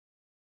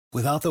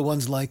Without the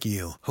ones like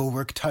you, who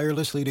work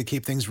tirelessly to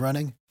keep things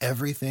running,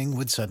 everything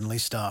would suddenly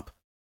stop.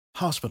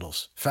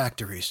 Hospitals,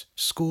 factories,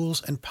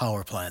 schools, and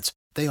power plants,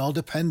 they all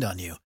depend on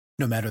you.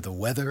 No matter the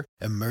weather,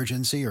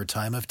 emergency, or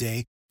time of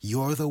day,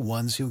 you're the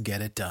ones who get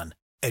it done.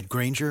 At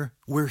Grainger,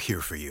 we're here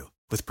for you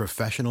with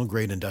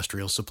professional-grade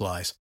industrial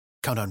supplies.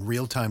 Count on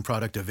real-time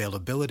product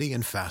availability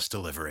and fast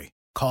delivery.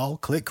 Call,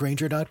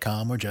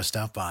 clickgrainger.com, or just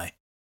stop by.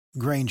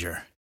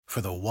 Grainger, for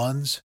the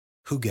ones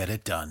who get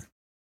it done.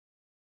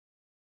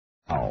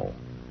 Now,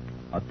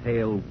 a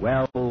tale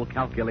well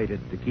calculated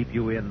to keep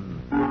you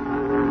in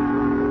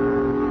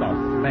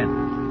suspense.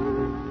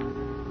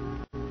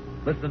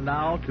 Listen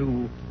now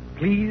to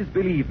Please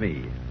Believe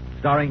Me,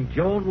 starring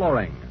Joan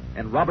Loring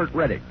and Robert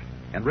Reddick,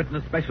 and written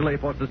especially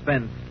for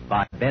suspense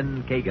by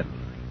Ben Kagan.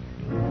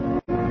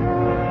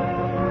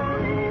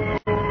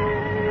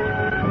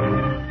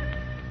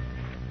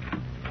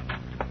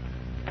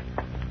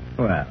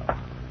 Well,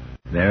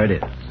 there it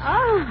is.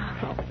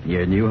 Oh.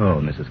 Your new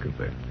home, Mrs.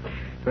 Cooper.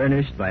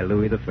 Furnished by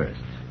Louis the First.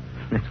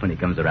 That's when he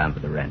comes around for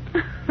the rent.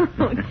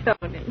 Oh,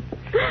 Tony.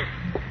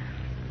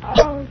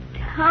 Oh,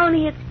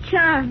 Tony, it's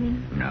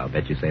charming. No, I'll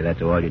bet you say that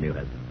to all your new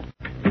husbands.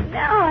 No,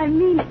 I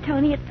mean it,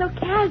 Tony. It's so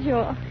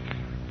casual.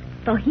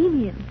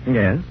 Bohemian.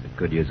 Yes, it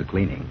could use a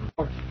cleaning.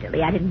 Oh,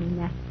 silly. I didn't mean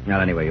that. Well,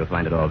 anyway, you'll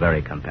find it all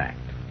very compact.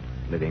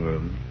 Living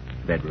room,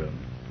 bedroom,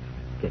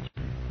 kitchen.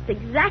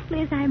 It's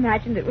exactly as I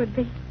imagined it would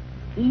be.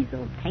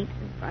 Easel, paints,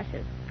 and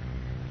brushes.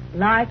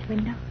 Large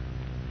window.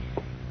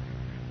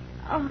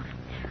 Oh,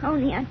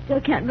 Tony, I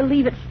still can't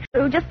believe it's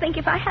true. Just think,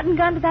 if I hadn't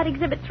gone to that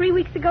exhibit 3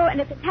 weeks ago, and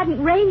if it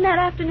hadn't rained that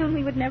afternoon,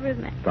 we would never have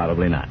met.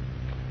 Probably not.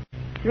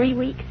 3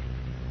 weeks?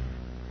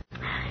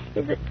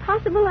 Is it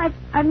possible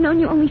I've known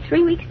you only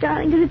 3 weeks,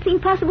 darling? Does it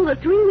seem possible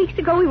that 3 weeks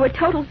ago we were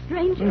total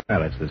strangers?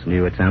 Well, it's this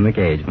new atomic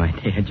age, my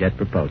dear, jet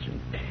propulsion.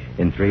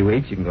 In 3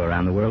 weeks, you can go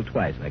around the world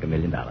twice, make $1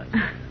 million.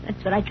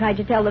 That's what I tried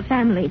to tell the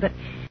family, but...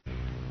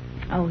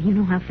 Oh, you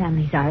know how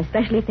families are,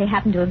 especially if they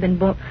happen to have been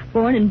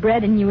born and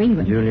bred in New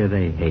England. Julia,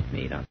 they hate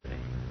me, don't they?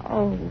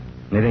 Oh.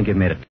 They think you've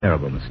made a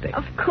terrible mistake.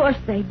 Of course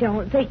they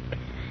don't.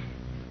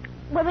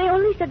 Well, they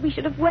only said we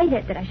should have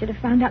waited, that I should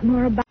have found out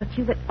more about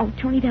you, but, oh,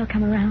 Tony, they'll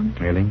come around.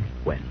 Really?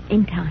 When?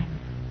 In time.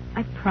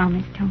 I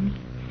promise, Tony.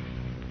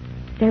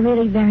 They're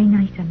really very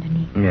nice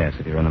underneath. Yes,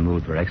 if you're in the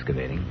mood for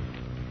excavating.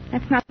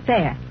 That's not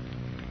fair.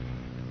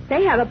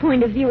 They have a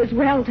point of view as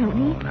well,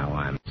 Tony. Oh, now,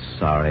 I'm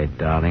sorry,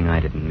 darling. I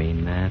didn't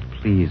mean that.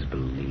 Please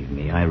believe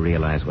me. I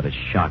realize what a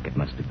shock it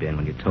must have been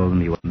when you told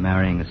them you were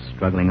marrying a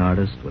struggling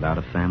artist without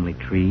a family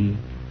tree.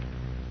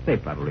 They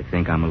probably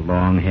think I'm a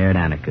long-haired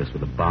anarchist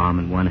with a bomb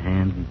in one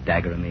hand and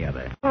dagger in the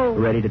other. Oh.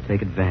 Ready to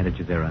take advantage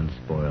of their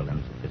unspoiled,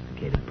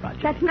 unsophisticated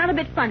project. That's not a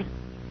bit funny.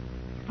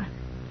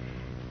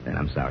 Then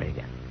I'm sorry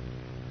again.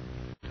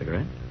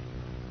 Cigarette?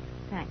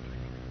 Thanks.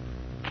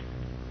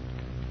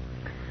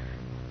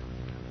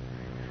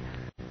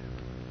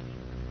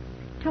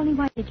 Tony,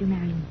 why did you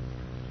marry me?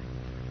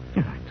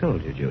 Yeah, I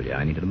told you, Julia,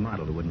 I needed a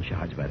model who wouldn't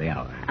charge by the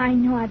hour. I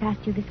know I've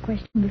asked you this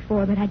question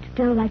before, but I'd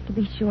still like to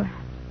be sure.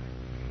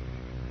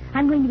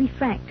 I'm going to be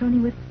frank, Tony,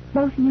 with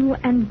both you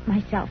and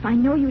myself. I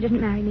know you didn't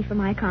marry me for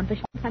my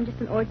accomplishments. I'm just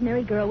an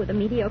ordinary girl with a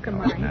mediocre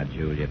mind. Now,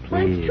 Julia, please.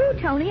 Well, it's true,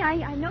 Tony.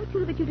 I know,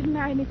 too, that you didn't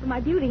marry me for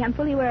my beauty. I'm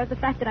fully aware of the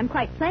fact that I'm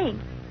quite plain.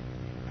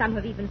 Some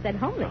have even said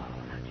homely. Oh,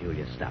 now,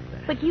 Julia, stop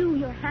that. But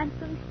you're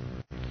handsome,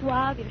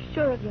 suave, you're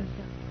sure of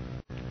yourself.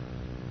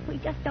 We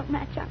just don't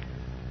match up.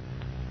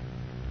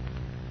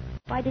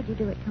 Why did you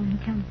do it, Tony?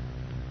 Tell me.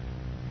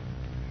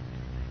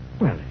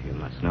 Well, if you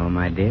must know,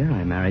 my dear,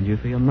 I married you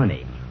for your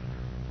money.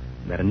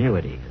 That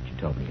annuity that you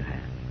told me you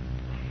had.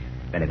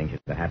 If anything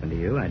should ever happen to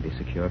you, I'd be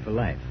secure for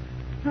life.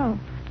 Oh.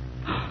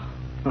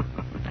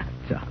 Now,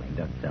 darling,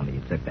 don't tell me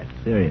you took that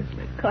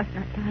seriously. Of course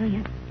not,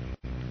 darling.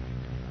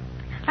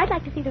 I'd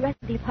like to see the rest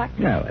of the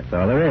apartment. No, that's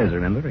all there is,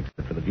 remember,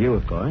 except for the view,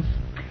 of course.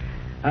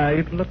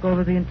 You can look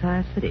over the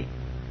entire city.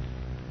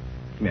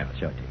 Yeah, I'll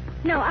show it to you.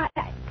 No,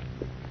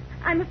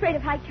 I'm afraid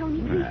of height,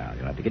 Tony. Well,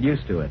 you'll have to get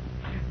used to it.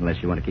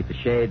 Unless you want to keep the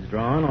shades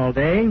drawn all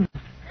day.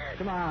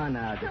 Come on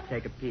now, just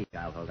take a peek.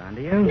 I'll hold on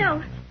to you.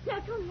 No,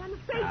 Tony, I'm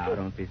afraid Now, to.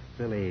 don't be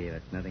silly.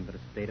 That's nothing but a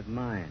state of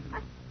mind.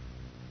 Now,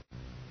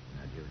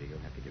 Judy, you'll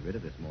have to get rid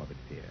of this morbid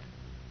fear.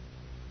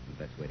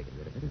 The best way to get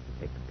rid of it is to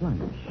take the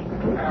plunge.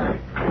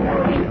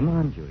 Come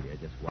on, Julia,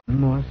 just one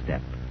more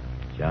step.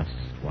 Just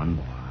one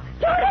more.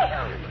 Tony!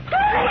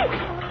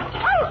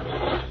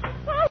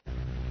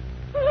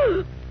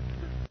 Oh!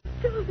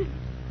 Tony!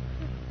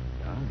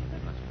 Darling, you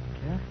must be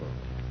careful.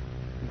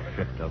 You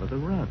tripped over the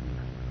rug.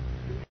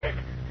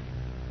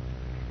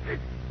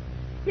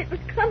 It was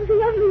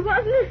clumsy of me,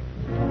 wasn't it?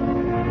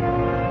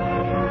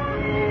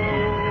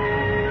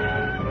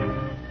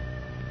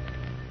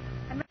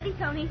 I'm ready,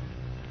 Tony.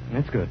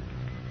 That's good.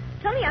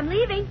 Tony, I'm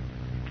leaving.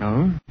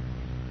 Oh?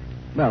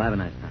 Well, have a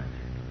nice time.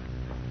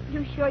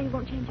 You sure you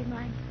won't change your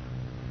mind?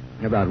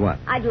 About what?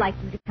 I'd like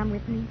you to come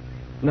with me.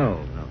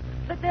 No.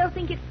 But they'll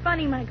think it's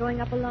funny, my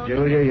going up alone.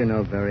 Julia, you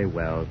know very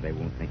well they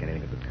won't think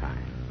anything of the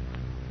kind.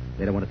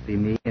 They don't want to see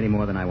me any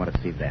more than I want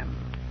to see them.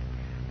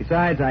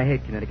 Besides, I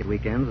hate Connecticut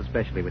weekends,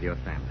 especially with your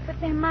family. But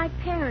they're my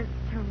parents,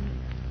 Tony.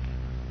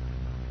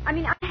 I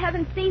mean, I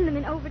haven't seen them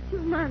in over 2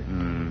 months.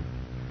 Now,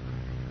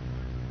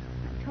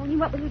 Tony,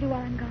 what will you do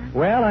while I'm gone?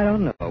 Well, I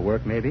don't know.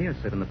 Work maybe, or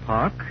sit in the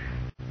park,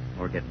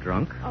 or get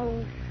drunk.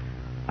 Oh,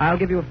 I'll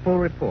give you a full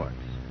report,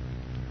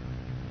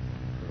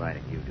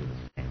 providing you do the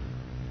same.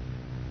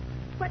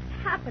 what's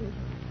happened to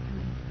us,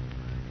 Tony?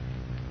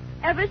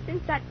 Ever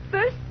since that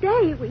first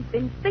day, we've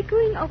been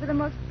bickering over the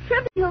most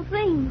trivial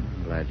things.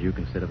 I'm glad you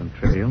consider them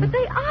trivial. But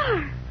they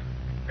are.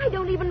 I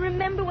don't even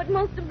remember what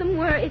most of them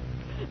were.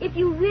 If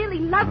you really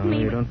loved me...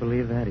 You don't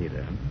believe that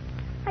either.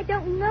 I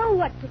don't know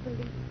what to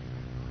believe.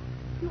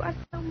 You are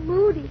so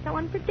moody, so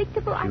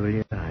unpredictable.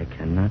 Julia, I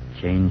cannot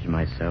change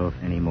myself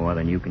any more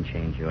than you can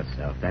change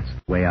yourself. That's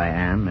the way I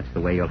am. That's the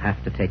way you'll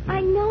have to take me.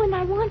 I know and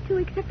I want to,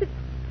 except that...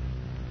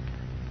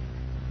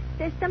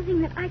 There's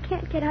something that I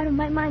can't get out of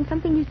my mind.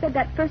 Something you said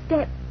that first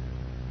day.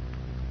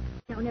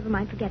 No, never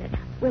mind. Forget it.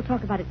 We'll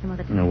talk about it some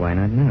other time. No, why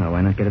not now?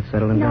 Why not get it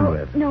settled and done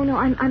with? No,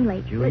 I'm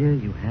late. Julia,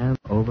 you have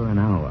over an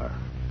hour.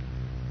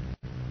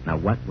 Now,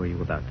 what were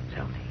you about to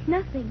tell me?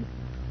 Nothing.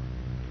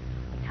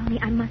 Tony,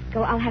 I must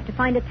go. I'll have to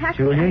find a taxi.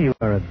 Julia, you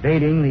are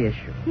evading the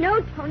issue.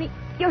 No, Tony.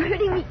 You're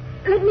hurting me.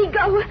 Let me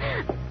go.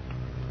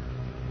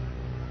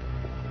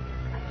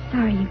 I'm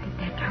sorry you did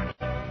that, Tony.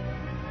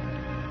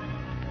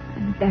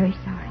 I'm very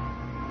sorry.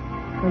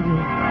 For you.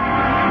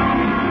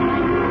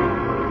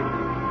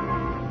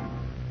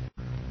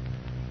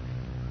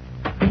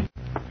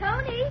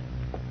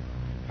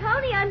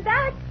 Tony, I'm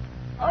back.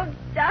 Oh,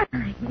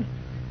 darling.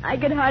 I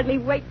could hardly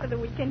wait for the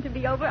weekend to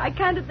be over. I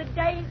counted the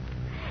days.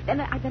 Then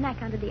I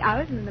counted the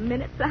hours and then the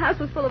minutes. The house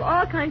was full of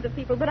all kinds of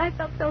people, but I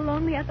felt so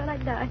lonely I thought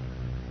I'd die.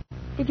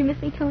 Did you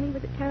miss me, Tony?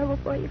 Was it terrible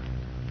for you?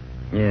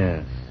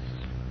 Yes.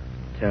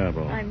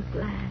 Terrible. I'm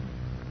glad.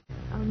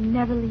 I'll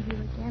never leave you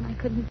again. I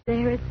couldn't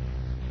bear it.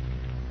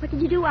 What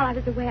did you do while I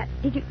was away?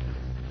 Did you...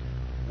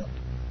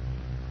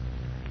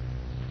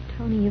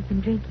 Tony, you've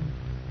been drinking.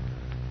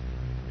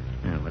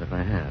 Now, what if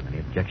I have? Any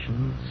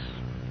objections?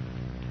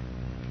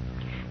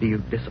 Do you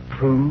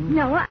disapprove?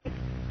 No,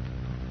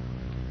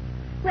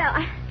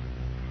 Well,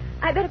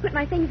 I better put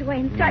my things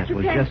away and start Yes,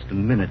 preparing... well, just a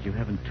minute. You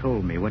haven't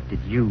told me. What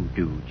did you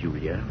do,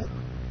 Julia?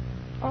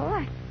 Oh,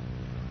 I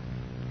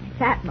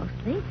sat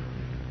mostly.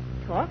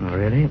 Talked. Oh,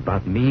 really?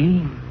 About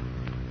me?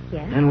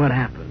 Yes. And what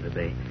happened? Did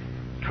they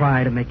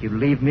try to make you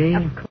leave me?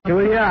 Of course.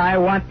 Julia, I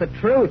want the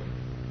truth.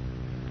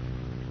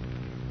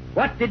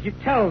 What did you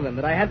tell them?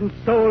 That I hadn't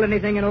sold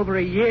anything in over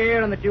a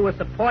year and that you were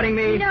supporting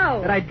me?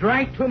 No. That I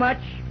drank too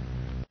much?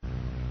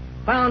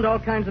 Found all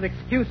kinds of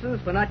excuses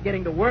for not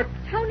getting to work?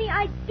 Tony,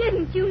 I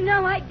didn't. You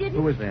know I didn't.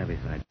 Who was there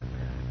besides you?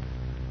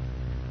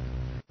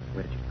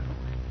 Where did you go?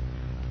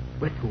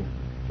 With whom?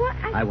 What?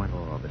 I want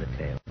all the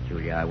details,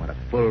 Julia. I want a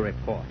full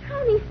report.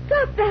 Tony,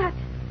 stop that.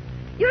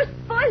 You're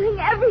spoiling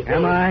everything.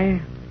 Am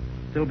I?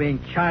 Still being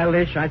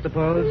childish, I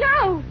suppose?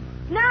 No.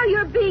 Now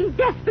you're being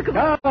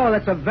despicable. Oh,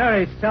 that's a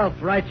very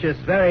self-righteous,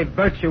 very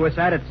virtuous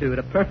attitude.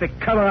 A perfect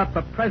cover-up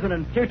for present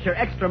and future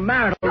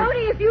extramarital...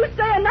 Tony, if you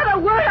say another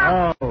word,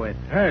 I'll... Oh, it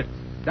hurts,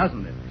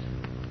 doesn't it?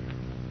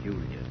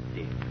 Julia,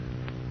 dear.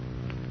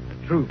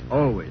 The truth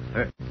always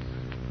hurts.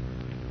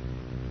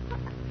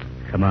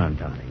 Come on,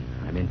 darling.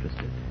 I'm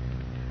interested.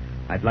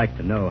 I'd like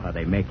to know how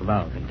they make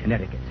love in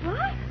Connecticut.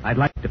 What? I'd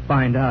like to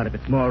find out if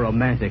it's more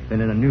romantic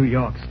than in a New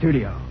York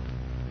studio.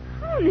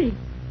 Tony,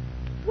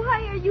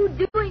 why are you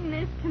doing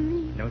this to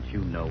me? Don't you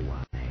know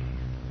why?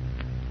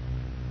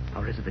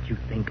 Or is it that you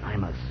think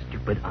I'm a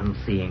stupid,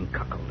 unseeing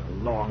cuckold, a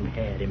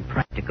long-haired,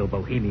 impractical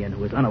bohemian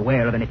who is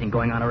unaware of anything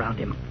going on around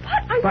him?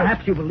 What are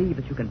Perhaps you believe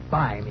that you can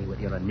buy me with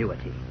your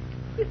annuity.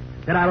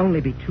 That I'll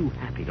only be too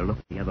happy to look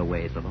the other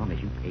way so long as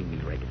you pay me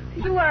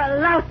regularly. You are a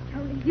louse,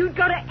 Tony. You'd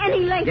go to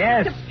any length.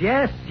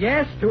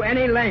 Yes, to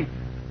any length.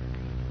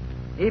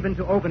 Even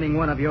to opening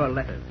one of your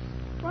letters.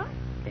 What?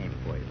 Came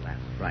for you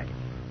last Friday.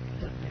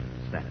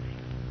 Saturday.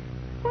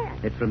 Where?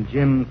 It's from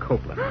Jim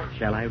Copeland.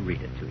 Shall I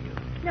read it to you?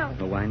 No.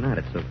 Well, why not?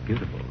 It's so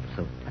beautiful,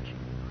 so touching,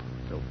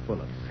 so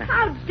full of sentiment.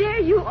 How dare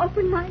you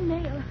open my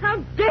mail? How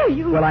dare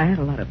you? Well, I had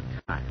a lot of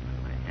time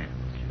on my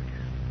hands,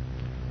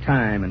 Julia.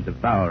 Time and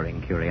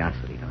devouring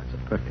curiosity. Now, it's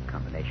a perfect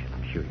combination,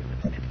 I'm sure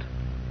you'll admit.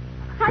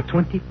 For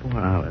 24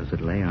 hours,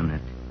 it lay on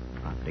that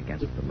cot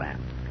against the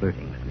lamp,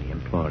 flirting with me,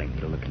 imploring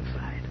me to look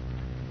inside.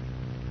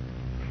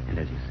 And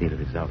as you see, the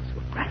results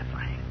were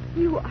gratifying.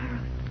 You are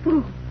a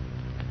fool.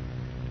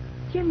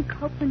 Jim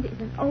Copeland is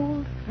an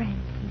old friend.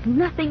 He's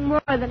nothing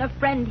more than a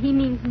friend. He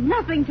means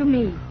nothing to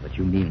me. But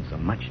you mean so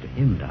much to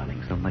him,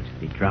 darling. So much that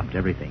he dropped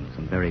everything,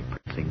 some very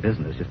pressing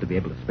business, just to be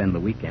able to spend the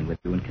weekend with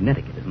you in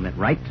Connecticut. Isn't that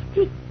right?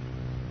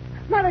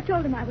 Mother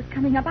told him I was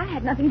coming up. I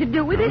had nothing to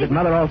do with it. Did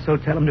Mother also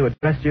tell him to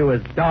address you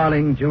as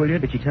darling, Julia?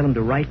 Did she tell him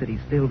to write that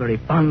he's still very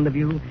fond of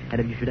you? And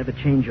if you should ever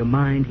change your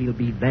mind, he'll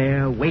be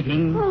there,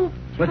 waiting? Oh,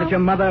 Was it your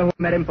mother who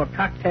met him for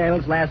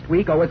cocktails last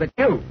week, or was it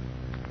you?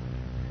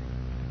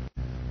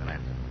 Well,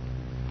 answer.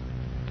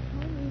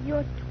 Tony,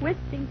 you're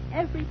twisting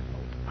everything.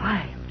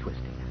 I am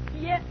twisting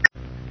it. Yes.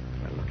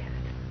 Well, look at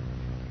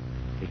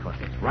it. Because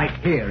it's right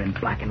here in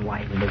black and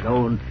white in his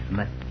own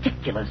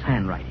meticulous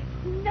handwriting.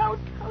 No,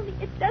 Tony,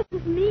 it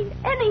doesn't mean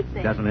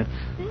anything. Doesn't it?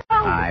 No.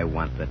 I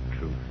want the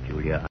truth,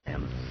 Julia. I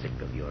am sick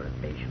of your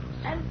evasions.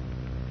 And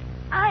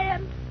I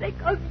am sick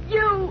of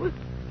you.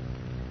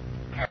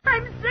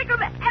 I'm sick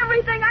of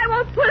everything. I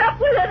won't put up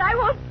with it. I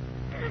won't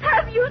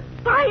have you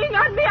spying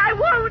on me. I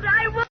won't.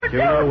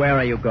 Julia, where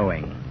are you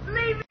going?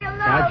 Leave me alone.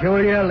 Now,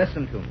 Julia,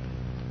 listen to me.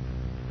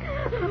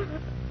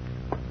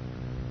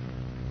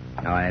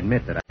 Now, I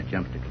admit that I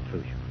jumped to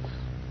conclusions.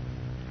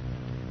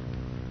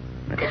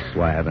 That's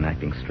why I've been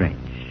acting strange.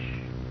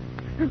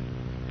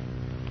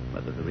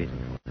 What was the reason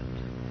for it?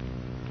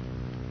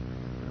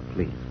 Now,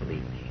 please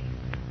believe me.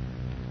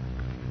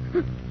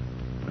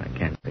 I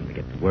can't seem to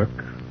get to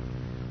work.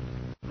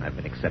 I've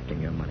been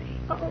accepting your money.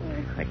 Oh.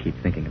 I keep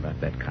thinking about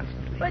that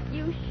constantly. But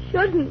you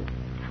shouldn't.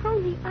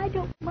 Tony, I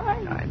don't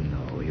mind. I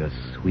know you're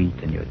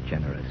sweet and you're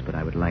generous, but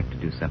I would like to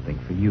do something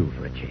for you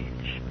for a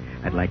change.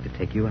 I'd like to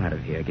take you out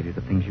of here, give you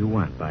the things you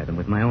want, buy them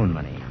with my own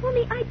money.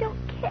 Tony, I don't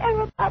care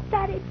about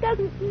that. It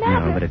doesn't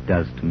matter. No, but it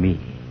does to me.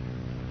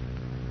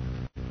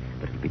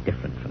 But it'll be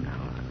different from now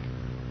on.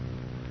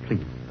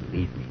 Please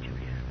believe me,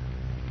 Julia.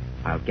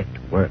 I'll get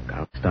to work.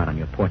 I'll start on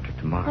your portrait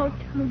tomorrow.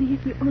 Oh, Tony,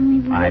 if you only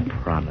would. I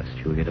promise,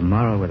 Julia,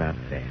 tomorrow without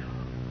fail.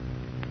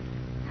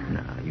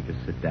 Now, you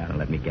just sit down and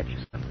let me get you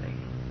something.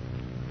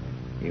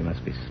 You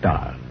must be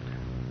starved.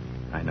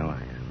 I know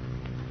I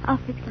am. I'll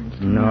fix lunch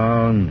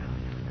tomorrow. No.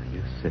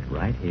 You sit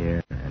right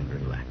here and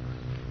relax.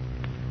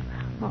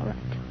 All right,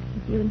 Tony,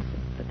 if you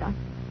insist, but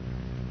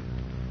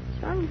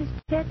what's wrong with this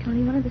chair,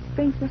 Tony? One of the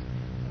springs must...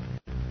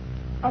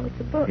 Oh, it's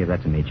a book. Give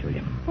that to me,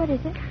 Julia. What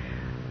is it?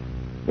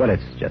 Well,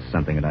 it's just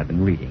something that I've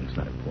been reading. It's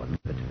not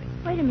important. Give it to me.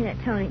 Wait a minute,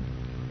 Tony.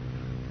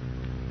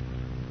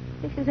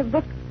 This is a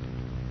book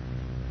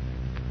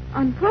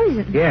on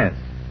poison. Yes.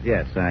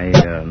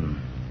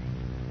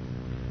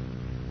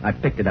 I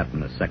picked it up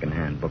from a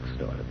second-hand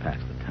bookstore to pass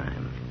the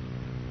time.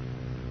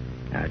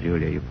 Now,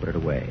 Julia, you put it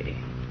away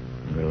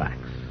and relax.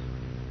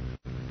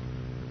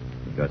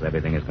 Because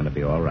everything is going to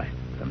be all right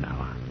from now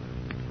on.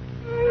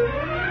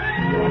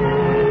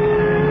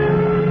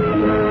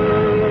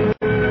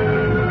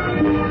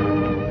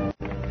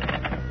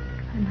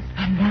 I must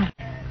find out.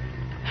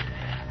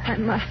 I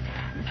must.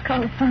 Let's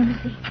call the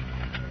pharmacy.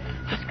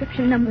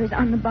 Prescription number is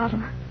on the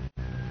bottle.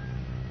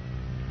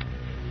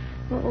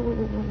 Oh,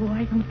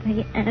 why don't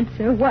they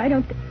answer? Why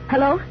don't they...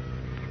 Hello?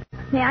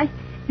 May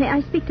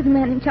I speak to the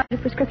man in charge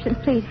of prescriptions,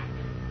 please?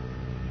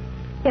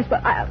 Yes,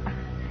 well,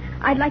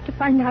 I'd like to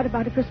find out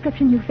about a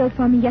prescription you filled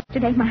for me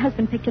yesterday. My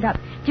husband picked it up.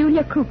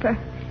 Julia Cooper.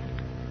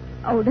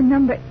 Oh, the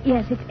number...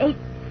 Yes, it's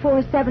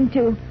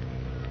 8472.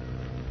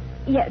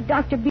 Yeah,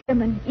 Dr.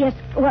 Bierman. Yes,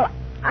 well,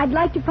 I'd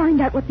like to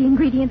find out what the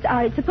ingredients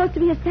are. It's supposed to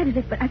be a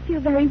sedative, but I feel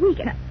very weak,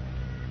 and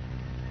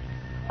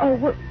Oh,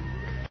 well,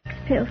 6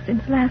 pills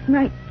since last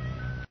night.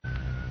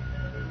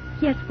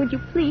 Yes, would you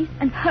please?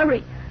 And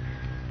hurry.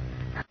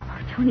 Oh,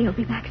 Tony will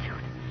be back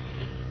soon.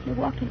 He'll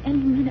walk in any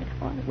minute.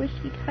 Oh, I wish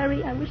he'd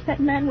hurry. I wish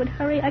that man would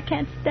hurry. I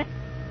can't stay.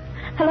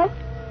 Hello?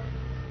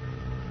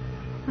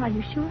 Are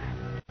you sure?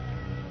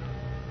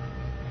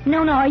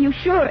 No, are you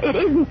sure? It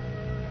isn't.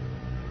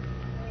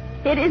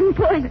 It isn't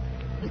poison.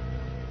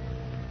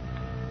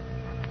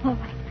 All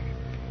right.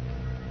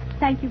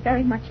 Thank you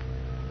very much.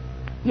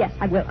 Yes,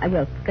 I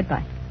will.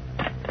 Goodbye.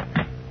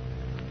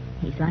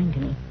 He's lying to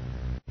me.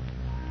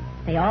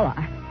 They all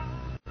are.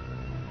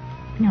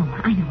 No,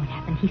 I know what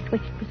happened. He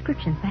switched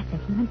prescriptions. That's it.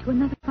 He went to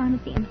another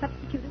pharmacy and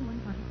substituted one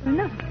bottle for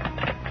another.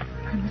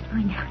 I must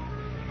find out.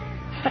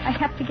 But I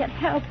have to get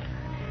help.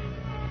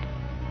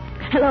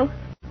 Hello?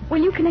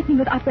 Will you connect me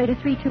with operator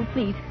 32,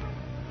 please?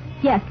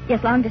 Yes,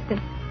 long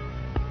distance.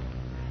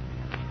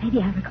 Maybe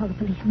I'll recall the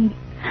police. Maybe.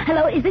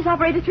 Hello, is this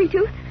operator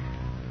 32?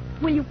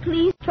 Will you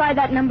please try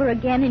that number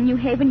again in New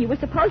Haven? You were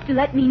supposed to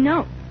let me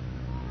know.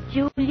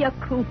 Julia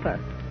Cooper.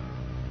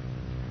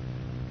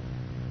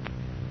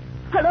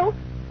 Hello?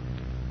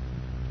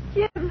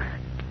 Jim.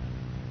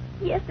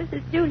 Yes, this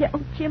is Julia.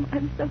 Oh, Jim,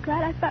 I'm so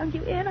glad I found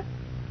you in.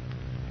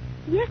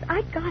 Yes,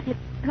 I got it.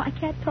 No, I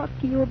can't talk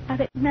to you about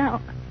it now.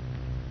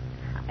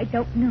 I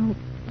don't know.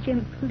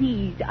 Jim,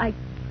 please.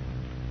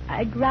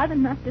 I'd rather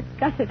not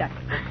discuss it.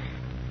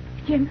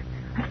 Jim,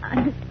 I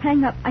must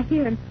hang up. I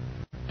hear him.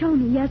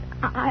 Tony, yes,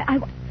 I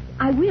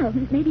will.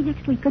 Maybe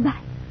next week.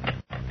 Goodbye.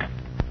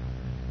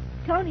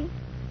 Tony?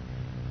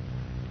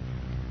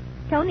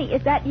 Tony,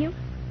 is that you?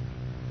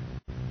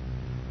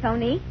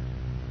 Tony?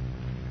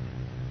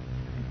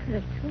 I could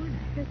have sworn I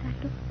heard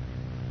that door.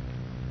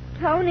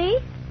 Tony?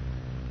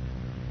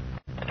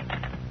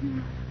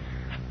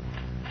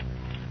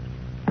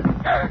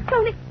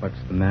 Tony!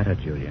 What's the matter,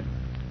 Julia?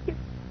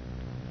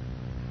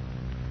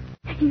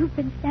 You've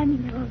been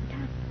standing there all the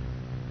time.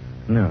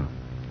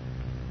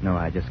 No,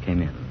 I just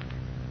came in.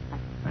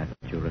 I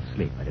thought you were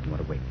asleep. I didn't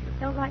want to wake you.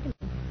 Don't lie to me.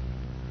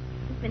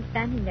 You've been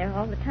standing there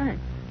all the time,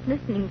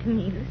 listening to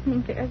me,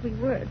 listening to every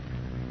word.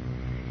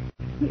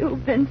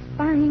 You've been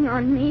spying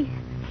on me,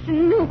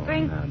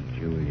 snooping. Oh, now,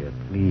 Julia,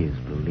 please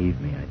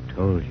believe me. I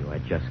told you I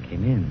just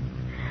came in.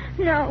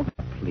 No.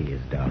 please,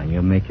 darling.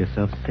 You'll make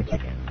yourself sick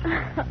again.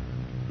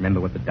 Remember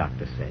what the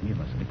doctor said. You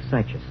mustn't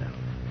excite yourself.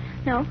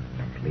 No.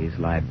 Now, please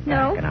lie back,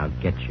 No. and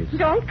I'll get you...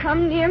 Don't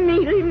come near me.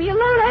 Leave me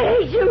alone. I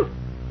hate you.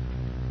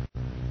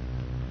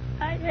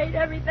 I hate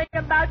everything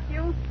about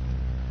you.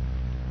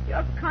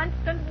 Your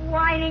constant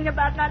whining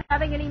about not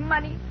having any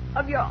money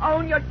of your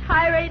own. Your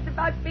tirades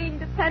about being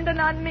dependent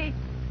on me.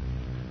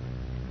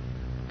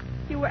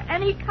 If you were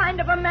any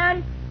kind of a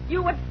man,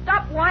 you would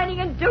stop whining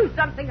and do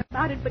something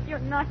about it. But you're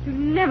not. You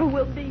never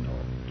will be. Oh,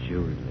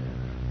 Julia.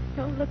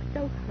 Don't look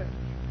so hurt.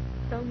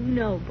 So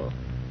noble.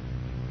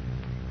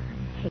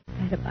 I hate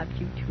that about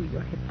you, too,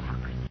 your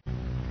hypocrisy.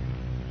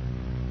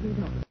 You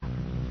don't love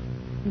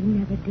me. You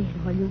never did.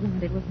 All you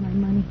wanted was my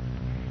money.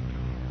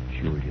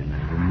 Julia,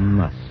 now you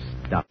must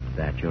stop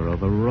that. You're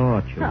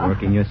overwrought. You're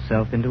working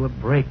yourself into a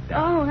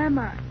breakdown. Oh, am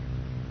I?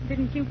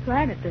 Didn't you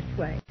plan it this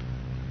way?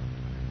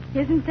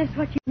 Isn't this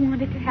what you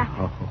wanted to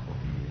happen? Oh,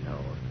 no,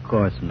 of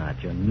course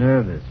not. You're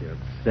nervous. You're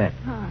upset.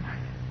 Ah.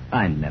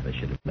 I never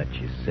should have let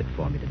you sit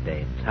for me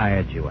today. It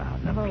tired you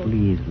out. Now, Oh.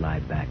 please lie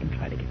back and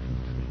try to get some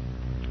sleep.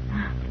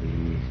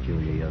 Please,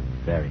 Julia, you're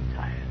very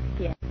tired.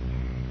 Yes.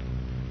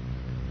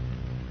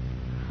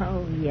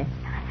 Oh, yes,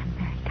 I am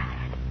very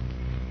tired.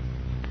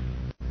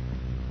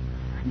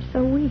 I'm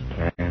so weak.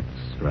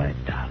 That's right,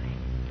 darling.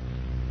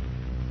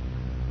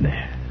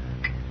 There.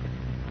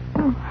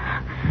 Oh.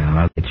 Now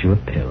I'll get you a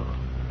pill.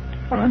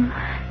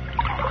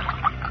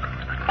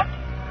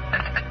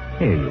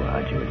 Here you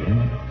are, Julia.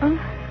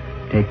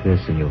 Take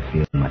this and you'll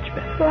feel much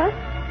better. What?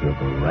 You'll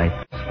go right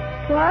to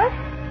sleep. What?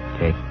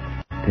 Take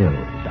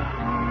pills,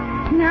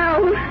 darling.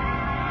 No.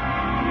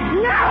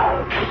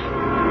 No!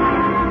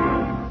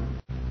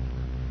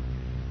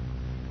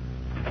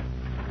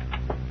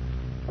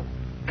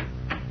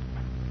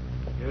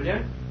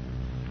 Julia?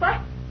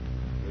 What?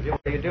 Julia,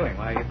 what are you doing?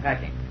 Why are you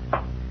packing?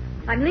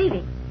 I'm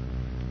leaving.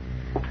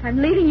 I'm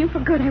leaving you for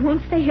good. I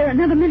won't stay here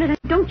another minute. And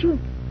don't you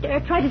dare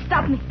try to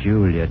stop me.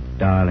 Julia,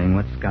 darling,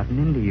 what's gotten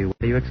into you? What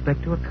do you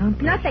expect to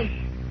accomplish? Nothing.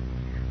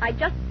 I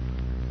just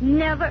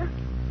never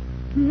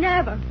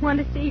want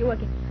to see you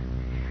again.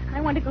 I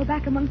want to go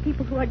back among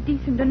people who are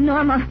decent and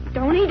normal.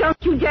 Tony, don't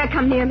you dare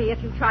come near me.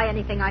 If you try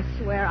anything, I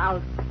swear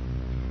I'll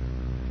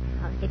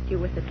hit you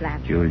with this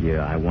lamp. Julia,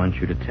 I want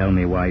you to tell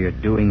me why you're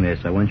doing this.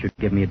 I want you to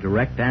give me a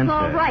direct answer.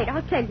 All right,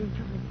 I'll tell you,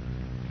 Tony.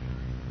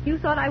 You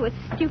thought I was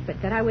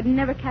stupid, that I would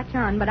never catch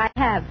on, but I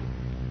have.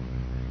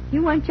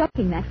 You weren't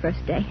joking that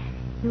first day.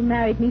 You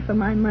married me for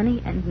my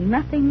money and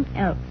nothing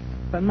else,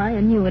 for my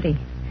annuity.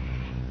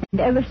 And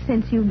ever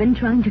since, you've been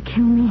trying to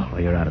kill me. Oh,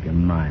 you're out of your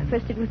mind.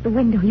 First it was the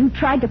window. You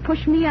tried to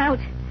push me out.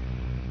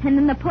 And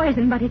then the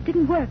poison, but it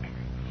didn't work.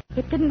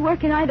 It didn't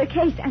work in either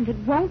case, and it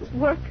won't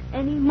work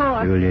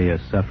anymore. Julia, you're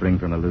suffering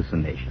from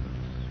hallucinations.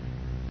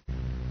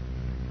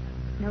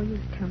 No use,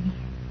 Tony.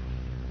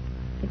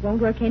 It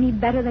won't work any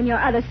better than your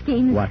other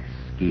schemes. What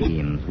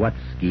schemes? What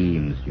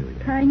schemes,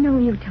 Julia? I know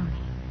you, Tony.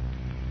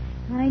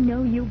 I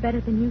know you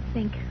better than you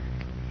think.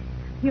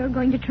 You're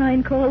going to try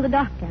and call the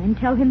doctor and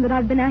tell him that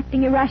I've been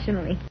acting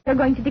irrationally. You're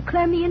going to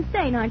declare me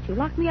insane, aren't you?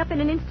 Lock me up in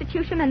an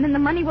institution, and then the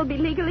money will be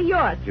legally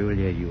yours.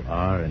 Julia, you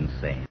are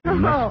insane. Oh. You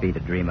must be to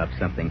dream up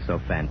something so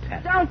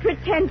fantastic. Don't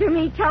pretend to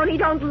me, Tony.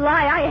 Don't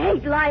lie. I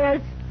hate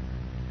liars.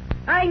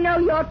 I know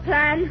your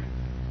plan.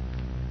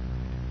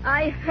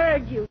 I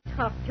heard you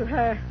talk to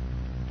her.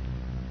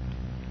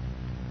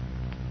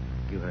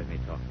 You heard me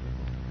talk to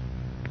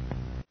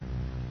her.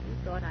 You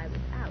thought I was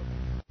out.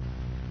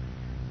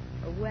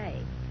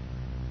 Away.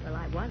 Well,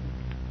 I wasn't.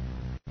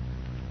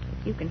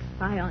 If you can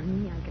spy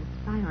on me, I can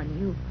spy on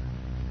you.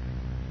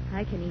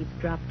 I can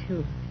eavesdrop,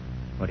 too.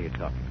 What are you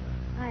talking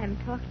about? I am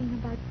talking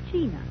about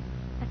Gina.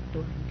 That's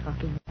who I'm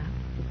talking about.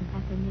 Isn't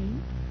that her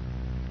name?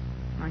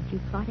 Aren't you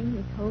plotting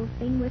this whole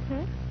thing with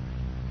her?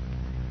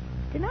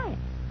 Deny it.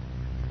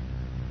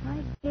 I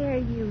dare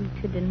you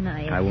to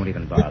deny it. I won't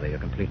even bother. You're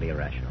completely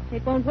irrational.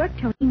 It won't work,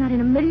 Tony. Not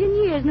in a million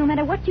years. No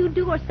matter what you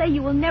do or say,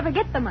 you will never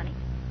get the money.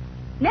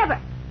 Never.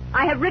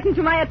 I have written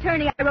to my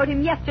attorney. I wrote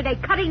him yesterday,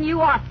 cutting you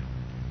off.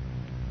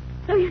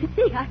 So you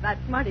see, I've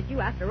outsmarted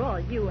you after all,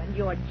 you and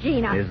your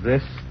Gina. Is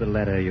this the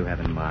letter you have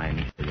in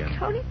mind, Julia?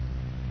 Tony?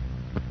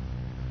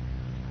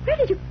 Where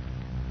did you...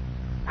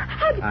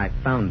 How did... I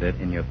found it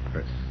in your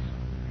purse.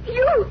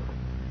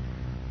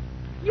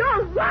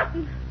 You're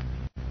rotten.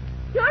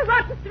 You're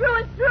rotten through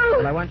and through.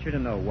 Well, I want you to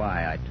know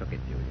why I took it,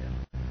 Julia.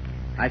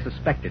 I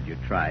suspected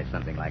you'd try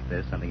something like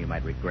this, something you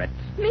might regret.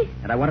 Me?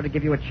 And I wanted to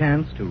give you a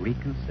chance to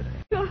reconsider.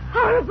 You're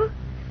horrible.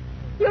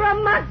 You're a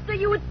monster.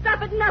 You would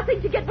stop at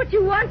nothing to get what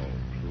you want.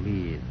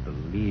 Please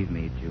believe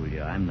me,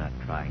 Julia. I'm not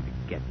trying to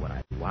get what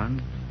I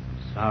want.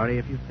 I'm sorry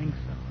if you think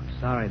so. I'm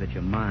sorry that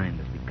your mind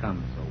has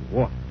become so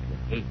warped with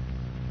hate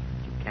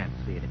that you can't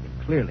see it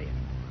clearly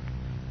anymore.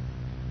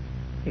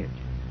 Here,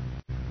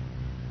 Julia.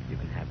 You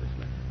can have this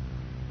letter.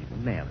 You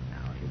can mail it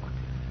now if you want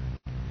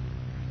to.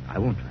 I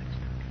won't try to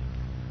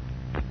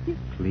stop you.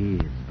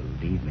 Please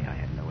believe me, I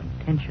had no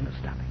intention of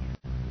stopping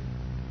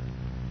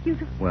you. You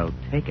don't... Well,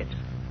 take it.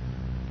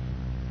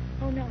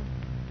 Oh, no.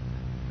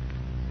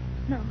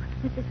 No,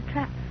 this is a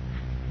trap.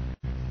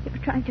 You were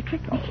trying to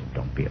trick me. Oh,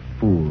 don't be a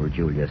fool,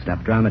 Julia.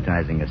 Stop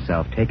dramatizing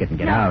yourself. Take it and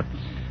get out.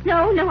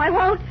 No, I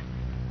won't.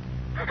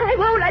 I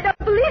won't. I don't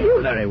believe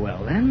you. Very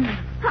well, then.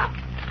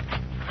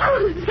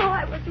 Oh, so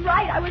I was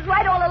right. I was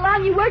right all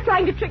along. You were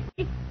trying to trick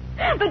me.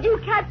 But you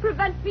can't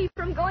prevent me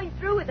from going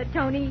through with it,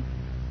 Tony.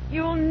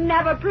 You'll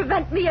never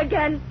prevent me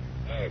again.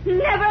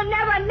 Never,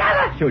 never,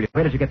 never. Julia,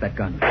 where did you get that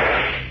gun?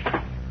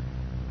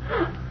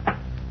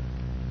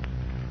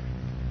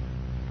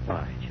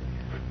 Why,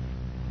 Julia?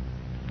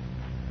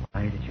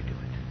 Why did you do it?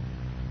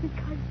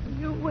 Because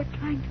you were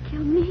trying to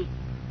kill me.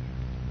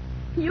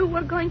 You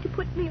were going to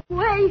put me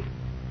away.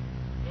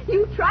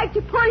 You tried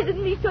to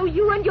poison me so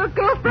you and your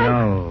girlfriend...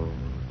 No,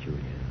 Julia.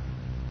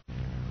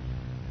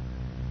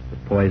 The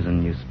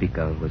poison you speak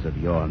of was of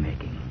your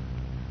making.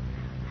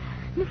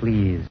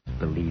 Please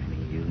believe me,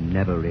 you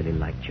never really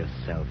liked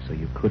yourself, so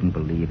you couldn't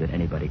believe that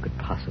anybody could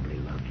possibly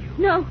love you.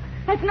 No,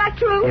 that's not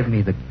true. Give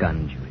me the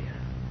gun, Julia.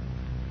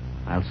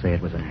 I'll say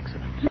it was an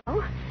accident.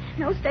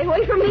 No, stay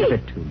away from me. Give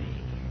it to me.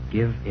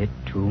 Give it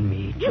to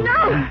me,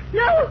 Julia.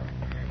 No.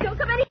 Don't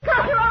come any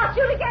closer or I'll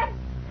shoot again.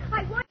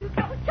 I want you to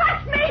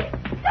touch me.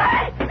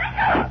 Let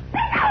go.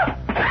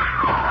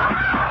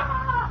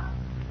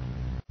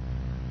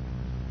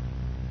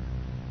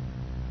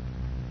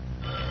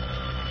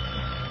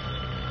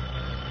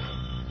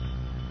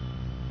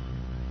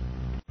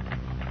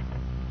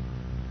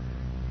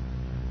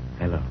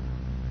 Hello.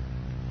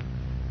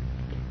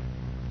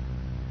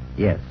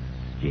 Yes,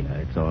 Gina,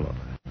 it's all over.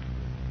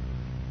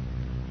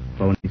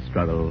 Phony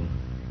struggle,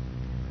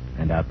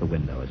 and out the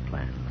window as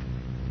planned.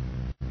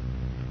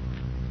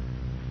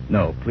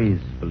 No, please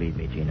believe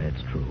me, Gina,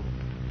 it's true.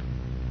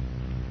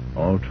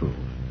 All true.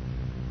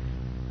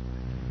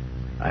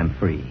 I'm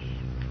free.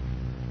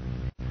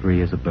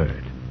 Free as a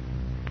bird.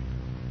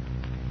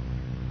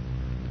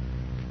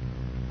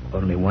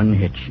 Only one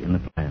hitch in the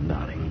plan,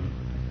 darling.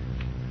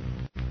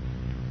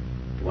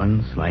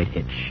 One slight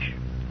hitch.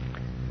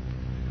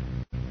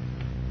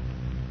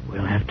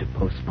 We'll have to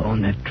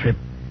postpone that trip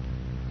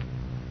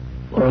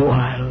for a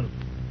while.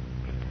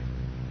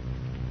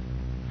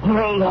 For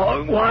a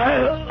long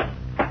while.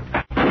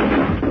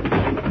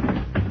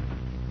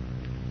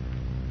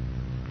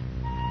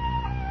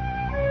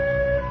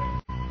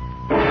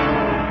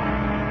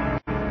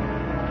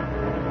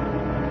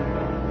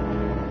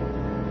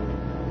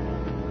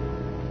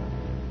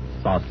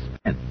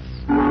 Suspense.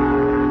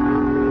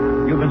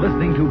 You've been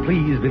listening to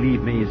Please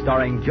Believe Me,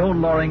 starring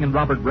Joan Loring and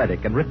Robert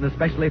Reddick, and written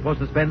especially for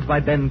Suspense by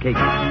Ben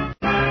Cagan.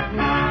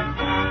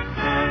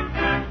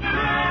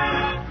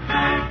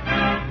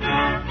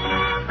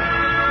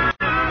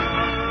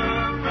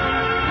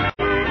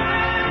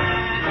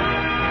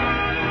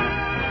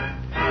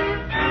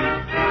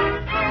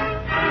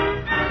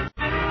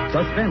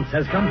 Suspense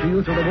has come to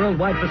you through the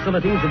worldwide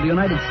facilities of the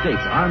United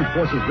States Armed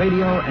Forces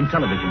Radio and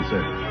Television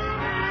Service.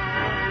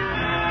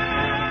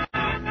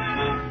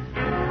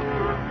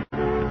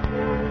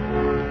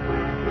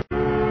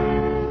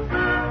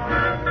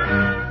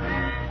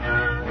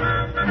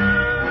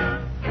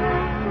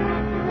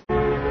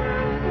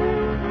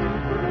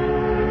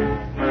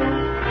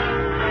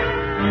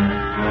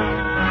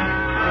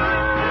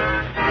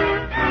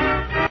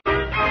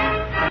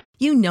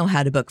 You know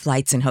how to book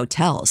flights and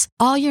hotels.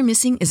 All you're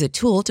missing is a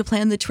tool to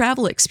plan the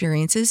travel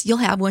experiences you'll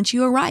have once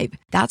you arrive.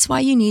 That's why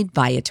you need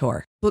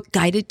Viator. Book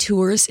guided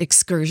tours,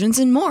 excursions,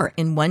 and more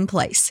in one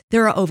place.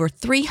 There are over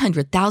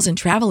 300,000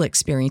 travel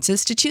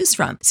experiences to choose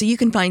from, so you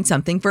can find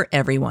something for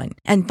everyone.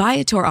 And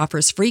Viator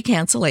offers free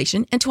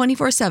cancellation and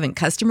 24/7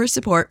 customer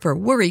support for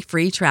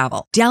worry-free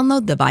travel.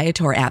 Download the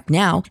Viator app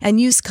now and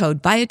use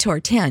code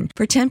Viator10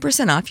 for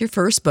 10% off your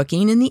first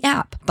booking in the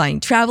app.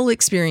 Find travel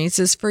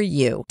experiences for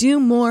you. Do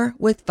more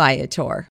with Viator.